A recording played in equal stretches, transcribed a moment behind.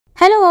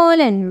Hello all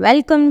and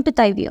welcome to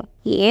Thyview.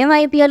 ఏం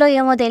ఐపీఎల్లో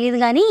ఏమో తెలియదు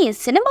కానీ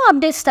సినిమా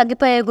అప్డేట్స్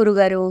తగ్గిపోయాయి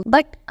గురుగారు.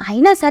 బట్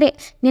అయినా సరే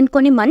నేను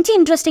కొన్ని మంచి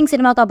ఇంట్రెస్టింగ్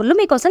సినిమా కబుర్లు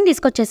మీకోసం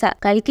తీసుకొచ్చేసా.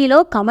 కల్కిలో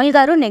కమల్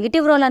గారు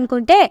నెగిటివ్ రోల్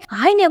అనుకుంటే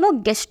ఆయనేమో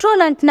గెస్ట్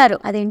రోల్ అంటున్నారు.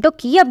 అదేంటో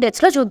కీ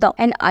అప్డేట్స్ లో చూద్దాం.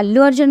 And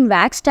Allu Arjun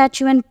wax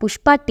statue and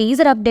Pushpa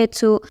teaser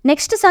updates,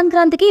 next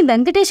సంక్రాంతికి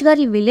వెంకటేష్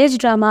గారి విలేజ్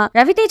డ్రామా,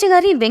 రవితేజ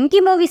గారి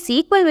వెంకీ మూవీ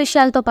సీక్వెల్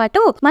విషయాలతో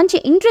పాటు మంచి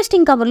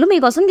ఇంట్రెస్టింగ్ కబుర్లు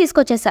మీకోసం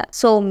తీసుకొచ్చేసా.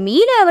 సో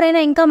మీరు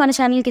ఎవరైనా ఇంకా మన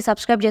ఛానల్ కి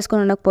సబ్స్క్రైబ్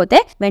చేసుకుని ఉండకపోతే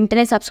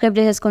వెంటనే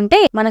సబ్స్క్రైబ్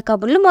చేసుకుంటే మన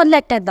కబుర్లు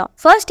మొదలెట్టేద్దాం.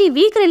 ఫస్ట్ ఈ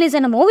వీక్ రిలీజ్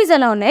అయిన మూవీస్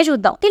ఎలా ఉన్నాయో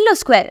చూద్దాం. టిల్లు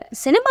స్క్వేర్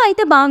సినిమా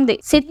అయితే బాగుంది.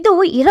 సిద్ధు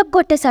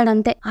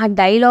ఇరగ్గొట్టేశాడంతే. ఆ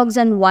డైలాగ్స్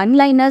అండ్ వన్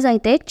లైనర్స్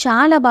అయితే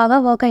చాలా బాగా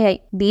వర్క్ అయ్యాయి.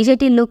 డీజే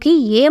టిల్లుకి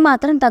ఏ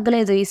మాత్రం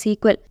తగ్గలేదు. ఈ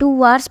సీక్వెల్ 2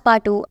 hours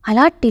పాటు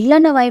అలా టిల్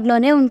అన్న వైబ్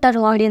లోనే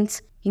ఉంటారు ఆడియన్స్.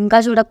 ఇంకా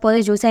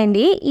చూడకపోతే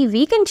చూసేయండి. ఈ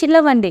వీకెండ్ చిల్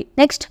అవ్వండి.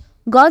 Next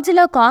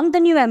Godzilla Kong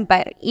the new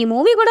umpire. ఈ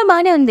మూవీ కూడా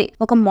బానే ఉంది.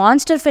 ఒక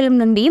మాన్స్టర్ ఫిల్మ్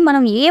నుండి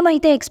మనం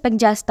ఏమైతే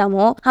ఎక్స్పెక్ట్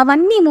చేస్తామో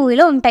అవన్నీ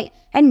మూవీలో ఉంటాయి.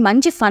 అండ్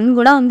మంచి ఫన్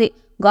కూడా ఉంది.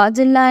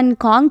 గాడ్జిల్లా అండ్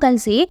కాంగ్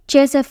కలిసి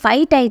చేసే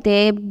ఫైట్ అయితే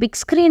బిగ్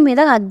స్క్రీన్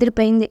మీద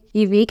అదిరిపోయింది.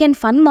 ఈ వీకెండ్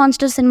ఫన్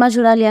మాన్స్టర్ సినిమా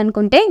చూడాలి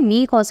అనుకుంటే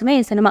మీకోసమే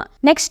ఈ cinema.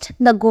 Next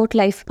the goat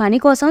life. పని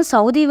కోసం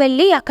సౌదీ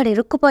వెళ్లి అక్కడ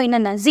ఇరుక్కుపోయిన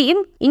నజీం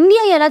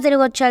ఇండియా ఎలా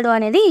తిరిగి వచ్చాడు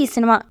అనేది ఈ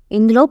సినిమా.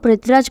 ఇందులో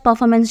పృథ్వీరాజ్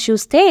పర్ఫార్మెన్స్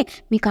చూస్తే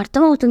మీకు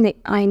అర్థమవుతుంది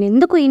ఆయన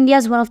ఎందుకు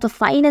India's one of the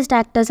finest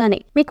actors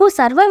అని. మీకు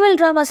సర్వైవల్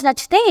డ్రామాస్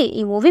నచ్చితే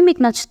ఈ మూవీ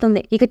మీకు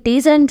నచ్చుతుంది. ఇక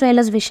టీజర్ అండ్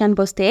ట్రైలర్స్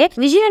విషయానికి వస్తే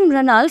Vijay and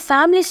Mrunal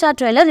family star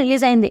trailer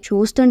release అయింది.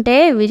 చూస్తుంటే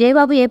విజయ్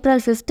బాబు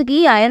April 5th కి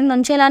ఐరన్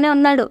నుంచేలానే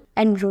ఉన్నాడు.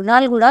 అండ్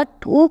మృణాల్ కూడా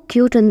టూ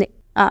క్యూట్ ఉంది.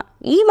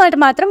 ఈ మాట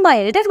మాత్రం మా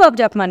ఎడిటర్ బాబు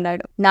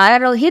చెప్పమన్నాడు. నారా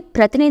రోహిత్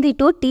ప్రతినిధి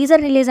 2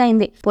 టీజర్ రిలీజ్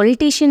అయింది.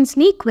 పొలిటీషియన్స్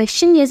ని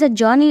క్వశ్చన్ చేసే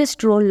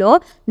జర్నలిస్ట్ రోల్లో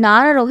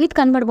నారా రోహిత్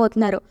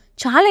కనబడబోతున్నారు.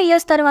 చాలా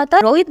ఇయర్స్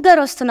తర్వాత రోహిత్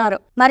గారు వస్తున్నారు.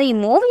 మరి ఈ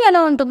మూవీ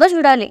ఎలా ఉంటుందో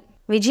చూడాలి.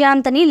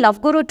 విజయాంతని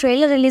లవ్ గురు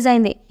ట్రైలర్ రిలీజ్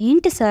అయింది.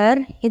 ఏంటి సార్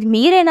ఇది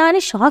మీరేనా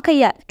అని షాక్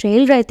అయ్యా.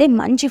 ట్రైలర్ అయితే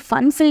మంచి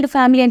fun field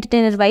family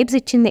entertainer vibes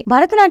ఇచ్చింది.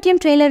 భరతనాట్యం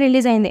ట్రైలర్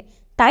రిలీజ్ అయింది.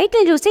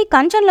 టైటిల్ చూసి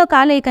కంచంలో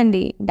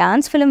కాలేయకండి,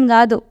 డాన్స్ ఫిల్మ్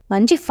కాదు.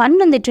 మంచి ఫన్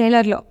ఉంది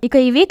ట్రైలర్ లో. ఇక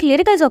ఈ వీక్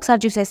లిరికల్స్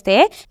ఒకసారి చూసేస్తే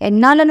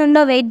ఎన్నాళ్ళ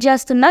నుండో వెయిట్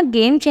చేస్తున్న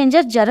గేమ్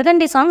చేంజర్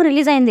జరగండి సాంగ్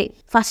రిలీజ్ అయింది.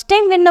 ఫస్ట్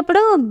టైం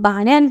విన్నప్పుడు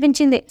బానే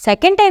అనిపించింది.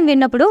 సెకండ్ టైం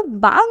విన్నప్పుడు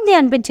బాగుంది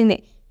అనిపించింది.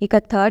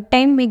 ఇక థర్డ్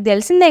టైం మీకు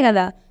తెలిసిందే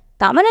కదా,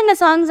 తమనన్న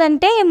సాంగ్స్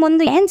అంటే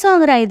ముందు ఏం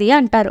సాంగ్ రా ఇది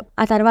అంటారు.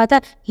 ఆ తర్వాత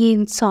ఏం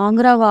సాంగ్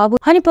రా బాబు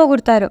అని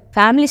పోగొడతారు.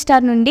 ఫ్యామిలీ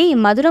స్టార్ నుండి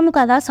మధురము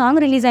కదా సాంగ్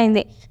రిలీజ్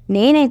అయింది.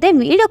 నేనైతే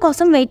వీడియో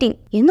కోసం వెయిటింగ్.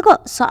 ఎందుకో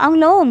సాంగ్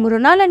లో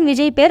మృణాల్ అండ్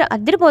విజయ్ పేరు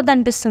అదిరిపోద్ది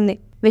అనిపిస్తుంది.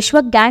 విశ్వ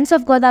గ్యాంగ్స్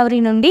ఆఫ్ గోదావరి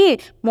నుండి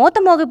మోత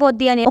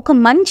మోగిపోద్ది అనే ఒక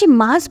మంచి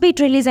మాస్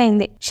బీట్ రిలీజ్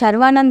అయింది.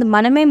 శర్వానంద్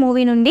మనమే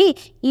మూవీ నుండి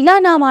ఇలా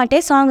నా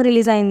మాటే సాంగ్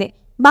రిలీజ్ అయింది.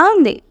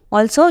 బాగుంది.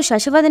 ఆల్సో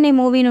శశివదనే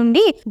మూవీ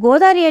నుండి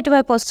గోదావరి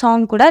ఎటువైపు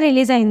సాంగ్ కూడా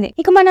రిలీజ్ అయింది.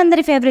 ఇక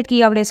మనందరి ఫేవరెట్ కీ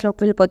అప్డేట్స్ లోకి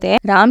వెళ్ళిపోతే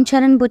రామ్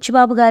చరణ్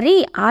బుచ్చిబాబు గారి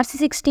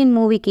RC16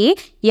 మూవీకి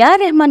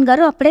ఏఆర్ రెహమాన్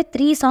గారు అప్పుడే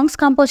 3 songs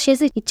కంపోజ్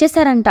చేసి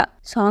ఇచ్చేసారంట.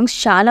 సాంగ్స్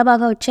చాలా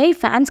బాగా వచ్చాయి.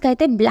 ఫ్యాన్స్ కి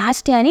అయితే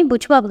బ్లాస్టే అని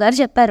బుచ్చిబాబు గారు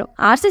చెప్పారు.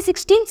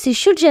 RC16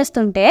 శిష్యుడు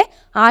చేస్తుంటే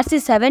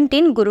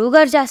RC17 గురువు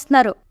గారు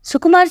చేస్తున్నారు.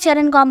 సుకుమార్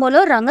చరణ్ కాంబోలో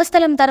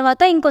రంగస్థలం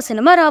తర్వాత ఇంకో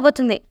సినిమా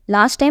రాబోతుంది.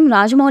 లాస్ట్ టైం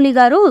రాజమౌళి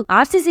గారు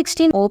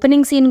RC16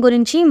 ఓపెనింగ్ సీన్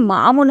గురించి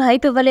మామూలు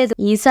హైప్ ఇవ్వలేదు.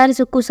 ఈసారి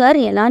సుక్కు సార్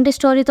ఎలాంటి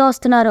స్టోరీతో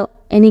వస్తున్నారో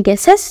any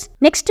guesses?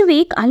 Next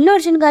week Allu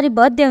Arjun గారి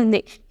బర్త్డే ఉంది.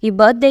 ఈ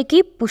బర్త్డేకి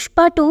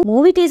Pushpa2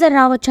 మూవీ టీజర్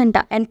రావచ్చంట.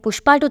 అండ్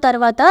Pushpa2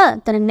 తర్వాత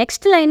తన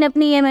నెక్స్ట్ లైన్అప్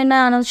ని ఏమైనా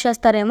అనౌన్స్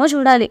చేస్తారేమో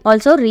చూడాలి.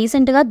 ఆల్సో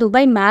రీసెంట్ గా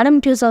దుబాయ్ మేడమ్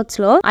టుసాట్స్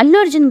లో అల్లు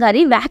అర్జున్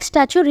గారి వ్యాక్స్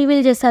స్టాచ్యూ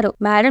రివీల్ చేశారు.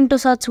 మేడమ్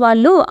టుసాట్స్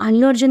వాళ్ళు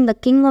Allu Arjun the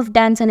king of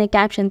dance అనే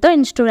క్యాప్షన్ తో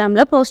ఇన్స్టాగ్రామ్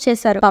లో పోస్ట్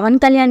చేశారు. పవన్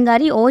కళ్యాణ్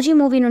గారి ఓజీ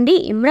మూవీ నుండి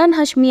ఇమ్రాన్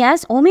హష్మి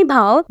యాస్ ఓమి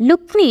భావ్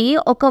లుక్ ని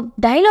ఒక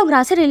డైలాగ్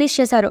రాసి రిలీజ్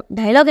చేశారు.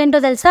 డైలాగ్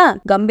ఏంటో తెలుసా?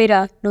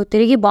 గంభీరా నువ్వు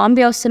తిరిగి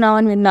బాంబే వస్తున్నావు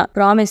అని విన్నా,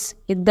 ప్రామిస్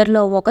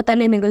ఇద్దరిలో ఒక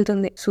తల్లి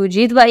మిగులుతుంది.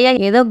 సుజీత్ భయ్య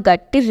ఏదో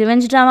గట్టి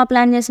రివెంజ్ డ్రామా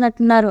ప్లాన్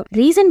చేసినట్టున్నారు.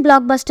 Recent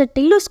block buster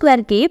Tillu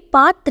square కి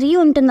పార్ట్ 3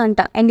 ఉంటుందంట.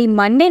 అండ్ ఈ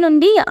మండే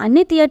నుండి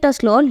అన్ని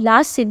థియేటర్స్ లో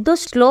last Siddhu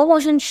slow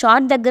motion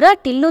shot దగ్గర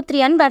టిల్లు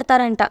 3 అని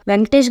పెడతారంట.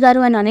 వెంకటేష్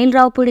గారు అండ్ అనిల్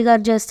రావుపూడి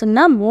గారు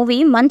చేస్తున్న మూవీ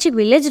మంచి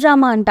విలేజ్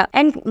డ్రామా అంట.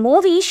 అండ్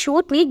మూవీ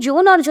షూట్ ని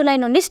June or July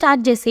నుండి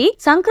స్టార్ట్ చేసి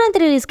సంక్రాంతి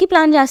రిలీజ్ కి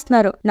ప్లాన్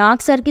చేస్తున్నారు.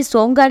 నాకు సర్ కి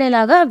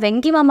సోంగాడేలాగా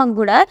వెంకీ మామకు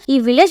కూడా ఈ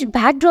విలేజ్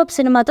బ్యాక్ డ్రాప్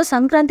సినిమాతో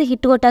సంక్రాంతి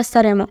హిట్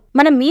కొట్టేస్తారేమో.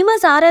 మన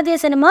మీమస్ ఆరాధ్య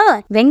సినిమా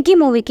వెంకీ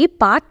మూవీకి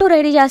పార్ట్ 2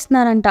 రెడీ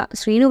చేస్తున్నారంట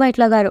శ్రీను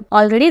వైట్ల గారు.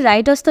 ఆల్రెడీ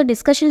రైటర్స్ తో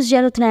డిస్కషన్స్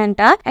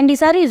జరుగుతున్నాయంట. అండ్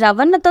ఈసారి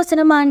రవణతో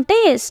సినిమా అంటే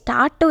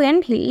స్టార్ట్ టు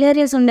ఎండ్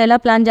హిలేరియస్ ఉండేలా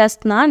ప్లాన్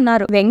చేస్తున్నా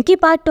అన్నారు. వెంకీ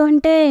పార్ట్ 2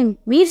 అంటే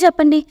మీరు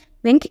చెప్పండి,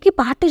 వెంకీకి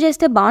పార్ట్ 2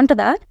 చేస్తే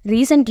బాగుంటుందా?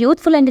 రీసెంట్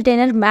యూత్ఫుల్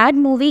ఎంటర్టైనర్ మ్యాడ్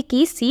మూవీకి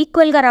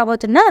సీక్వెల్ గా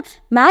రాబోతున్న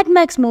mad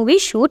max movie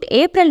shoot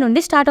April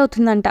నుండి స్టార్ట్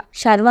అవుతుందంట.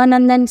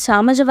 శర్వానంద్ అండ్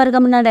సామాజ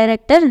వర్గం ఉన్న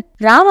డైరెక్టర్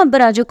రామ్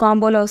అబ్బరాజు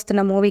కాంబోలో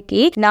వస్తున్న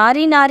మూవీకి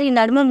నారీ నారీ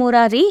నడుమ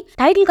మురారి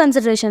టైటిల్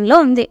కన్సిడరేషన్ లో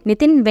ఉంది.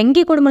 నితిన్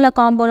వెంకీ కుడుముల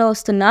కాంబోలో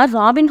వస్తున్న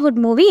robin hood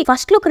movie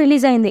first look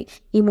release అయింది.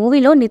 ఈ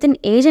మూవీలో నితిన్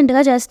ఏజెంట్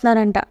గా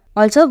చేస్తున్నారంట.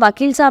 ఆల్సో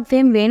వకీల్ సాబ్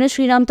ఫేమ్ వేణు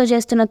శ్రీరామ్ తో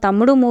చేస్తున్న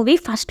తమ్ముడు మూవీ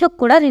ఫస్ట్ లుక్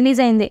కూడా రిలీజ్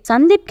అయింది.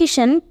 Sandeep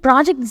Kishan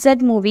project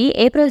Z movie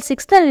April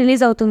 6th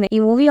release అవుతుంది. ఈ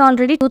మూవీ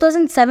ఆల్రెడీ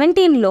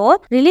 2017 లో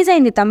రిలీజ్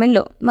అయింది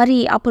తమిళ్లో. మరి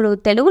అప్పుడు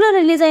తెలుగులో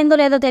రిలీజ్ అయిందో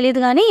లేదో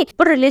తెలియదు కానీ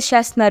ఇప్పుడు రిలీజ్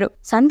చేస్తున్నారు.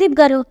 సందీప్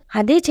గారు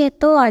అదే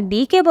చేత్తో ఆ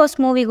డీకే బాస్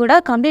మూవీ కూడా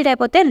కంప్లీట్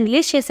అయిపోతే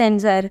రిలీజ్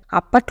చేశాను సార్.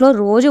 అప్పట్లో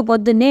రోజు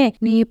పొద్దున్నే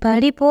నీ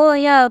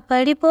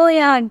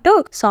పడిపోయా అంటూ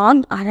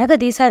సాంగ్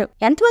అరగదీశారు.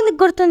 ఎంతమందికి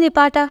గుర్తుంది ఈ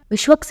పాట?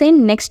 Vishwak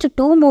Sen next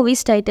 2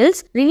 movies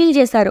titles reveal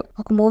చేశారు.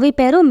 ఒక మూవీ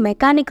పేరు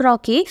మెకానిక్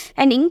రాకీ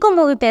అండ్ ఇంకో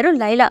మూవీ పేరు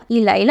లైలా. ఈ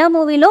లైలా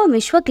మూవీలో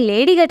Vishwak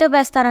lady getup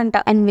వేస్తారంట.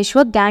 And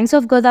Vishwak gangs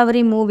of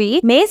Godavari movie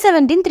May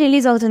 17th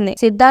release అవుతుంది.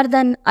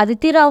 సిద్ధార్థన్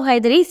అదితిరావు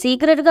హైదరి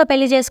సీక్రెట్ గా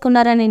పెళ్లి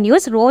చేసుకున్నారనే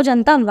న్యూస్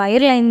రోజంతా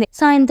వైరల్ అయింది.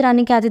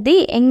 సాయంత్రానికి అదితి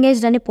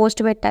ఎంగేజ్డ్ అని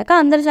పోస్ట్ పెట్టాక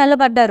అందరు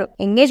చల్లబడ్డారు.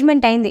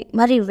 ఎంగేజ్మెంట్ అయింది,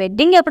 మరి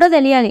వెడ్డింగ్ ఎప్పుడో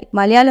తెలియాలి.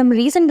 Malayalam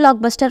recent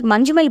block buster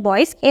Manjummel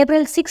boys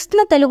April 6th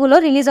తెలుగులో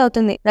రిలీజ్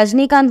అవుతుంది.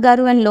 రజనీకాంత్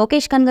గారు and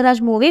Lokesh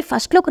Kanagaraj movie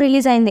first look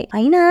release అయింది.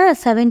 అయినా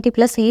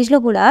 70+ ఏజ్ లో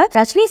కూడా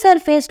రజనీ సార్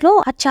ఫేస్ లో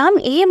ఆ చామ్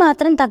ఏ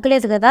మాత్రం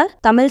తగ్గలేదు కదా.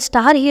 తమిళ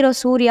స్టార్ హీరో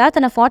సూర్య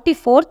తన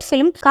 44th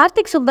ఫిల్మ్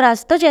కార్తిక్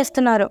సుబ్బరాజ్ తో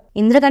చేస్తున్నారు.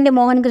 ఇంద్రగండి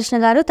మోహన్ కృష్ణ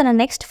గారు తన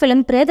నెక్స్ట్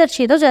ఫిల్మ్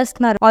ప్రియదర్శితో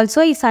చేస్తున్నారు.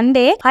 ఆల్సో ఈ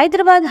సండే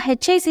హైదరాబాద్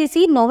HICC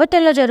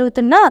నోవోటెల్ లో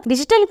జరుగుతున్న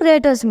డిజిటల్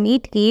క్రియేటర్స్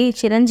మీట్ కి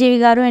చిరంజీవి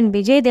గారు and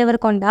Vijay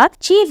Devarakonda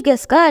chief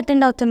guest గా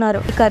అటెండ్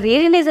అవుతున్నారు. ఇక రీ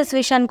రిలీజెస్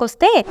విషయానికి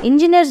వస్తే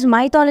engineers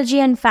mythology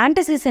and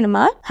fantasy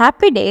cinema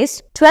happy days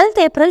 12th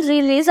April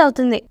release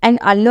అవుతుంది. అండ్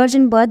అల్లు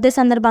అర్జున్ బర్త్డే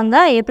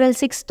సందర్భంగా April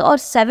 6th or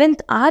 7th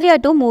Arya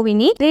 2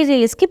 మూవీని రీ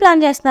రిలీజ్ కి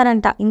ప్లాన్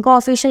చేస్తున్నారంట. ఇంకో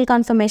అఫీషియల్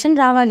కన్ఫర్మేషన్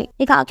రావాలి.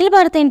 ఇక అఖిల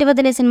భారత ఇంటి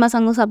వదిలే సినిమా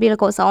సంఘం సభ్యుల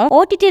కోసం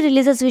OTT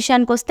రిలీజెస్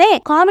విషయానికి వస్తే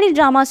కామెడీ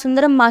డ్రామా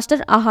సుందరం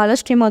మాస్టర్ ఆహాలో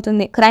స్ట్రీమ్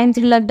అవుతుంది. క్రైమ్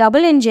థ్రిల్లర్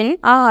డబుల్ ఇంజిన్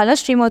ఆహాలో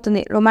స్ట్రీమ్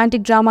అవుతుంది.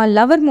 Romantic drama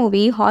lover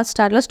movie hot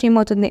star లో స్ట్రీమ్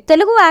అవుతుంది.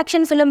 Telugu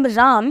action film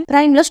Ram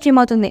prime లో స్ట్రీమ్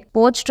అవుతుంది.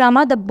 Sports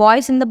drama the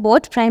boys in the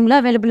boat prime లో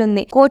అవైలబుల్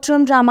ఉంది. Court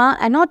room drama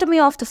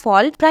anatomy of the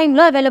fall prime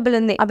లో available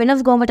ఉంది. అభినవ్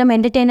గోమటం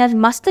ఎంటర్టైనర్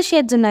మస్త్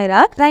షేడ్స్ ఉన్నాయిరా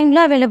ప్రైమ్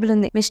లో అవైలబుల్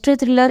ఉంది. Mystery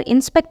thriller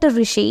inspector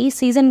Rishi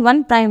season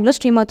 1 prime లో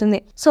స్ట్రీమ్ అవుతుంది.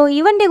 సో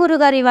ఇవండి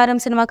గురుగారు ఈ వారం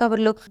సినిమా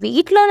కబుర్లు.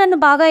 వీటిలో నన్ను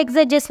బాగా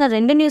ఎక్సైట్ చేసిన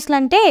 2 న్యూస్లు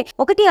అంటే,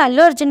 ఒకటి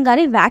అల్లు అర్జున్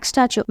గారి వ్యాక్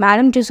స్టాచ్యూ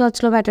మేడం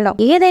రిసార్ట్స్ లో పెట్టడం.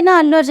 ఏదైనా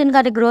అల్లు అర్జున్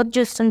గారి గ్రోత్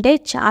చూస్తుంటే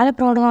చాలా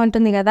ప్రౌడ్ గా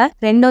ఉంటుంది కదా.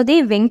 రెండోది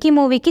వెంకీ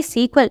మూవీకి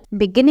sequel.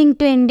 Beginning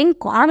to ending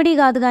comedy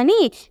కాదు కానీ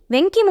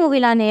వెంకీ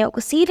మూవీలానే ఒక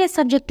సీరియస్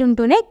సబ్జెక్ట్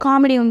ఉంటూనే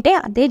కామెడీ ఉంటే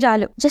అదే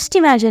చాలు. జస్ట్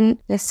ఇమాజిన్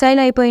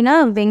ఎస్ఐలో అయిపోయిన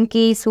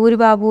వెంకీ,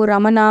 సూరిబాబు,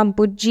 రమణ,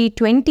 బుజ్జి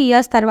 20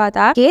 years తర్వాత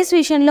కేసు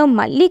విషయంలో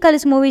మళ్ళీ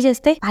కలిసి మూవీ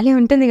చేస్తే అలా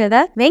ఉంటుంది కదా.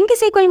 వెంకీ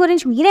సీక్వెల్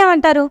గురించి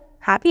మీరేమంటారు?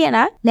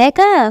 హ్యాపీయేనా లేక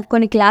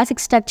కొన్ని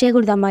క్లాసిక్స్ టచ్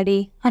చేయకూడదమ్మాడి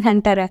అని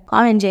అంటారా?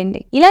 కామెంట్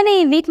చేయండి. ఇలానే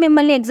ఈ వీక్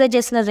మిమ్మల్ని ఎగ్జైట్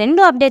చేసిన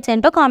 2 అప్డేట్స్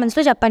ఏంటో కామెంట్స్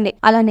లో చెప్పండి.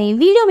 అలానే ఈ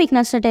వీడియో మీకు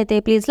నచ్చినట్టయితే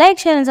please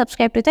like, share and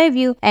subscribe to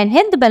Thyview and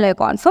hit the bell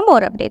icon for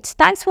more updates.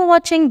 Thanks for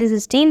watching. This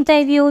is Team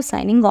Thyview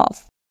signing off.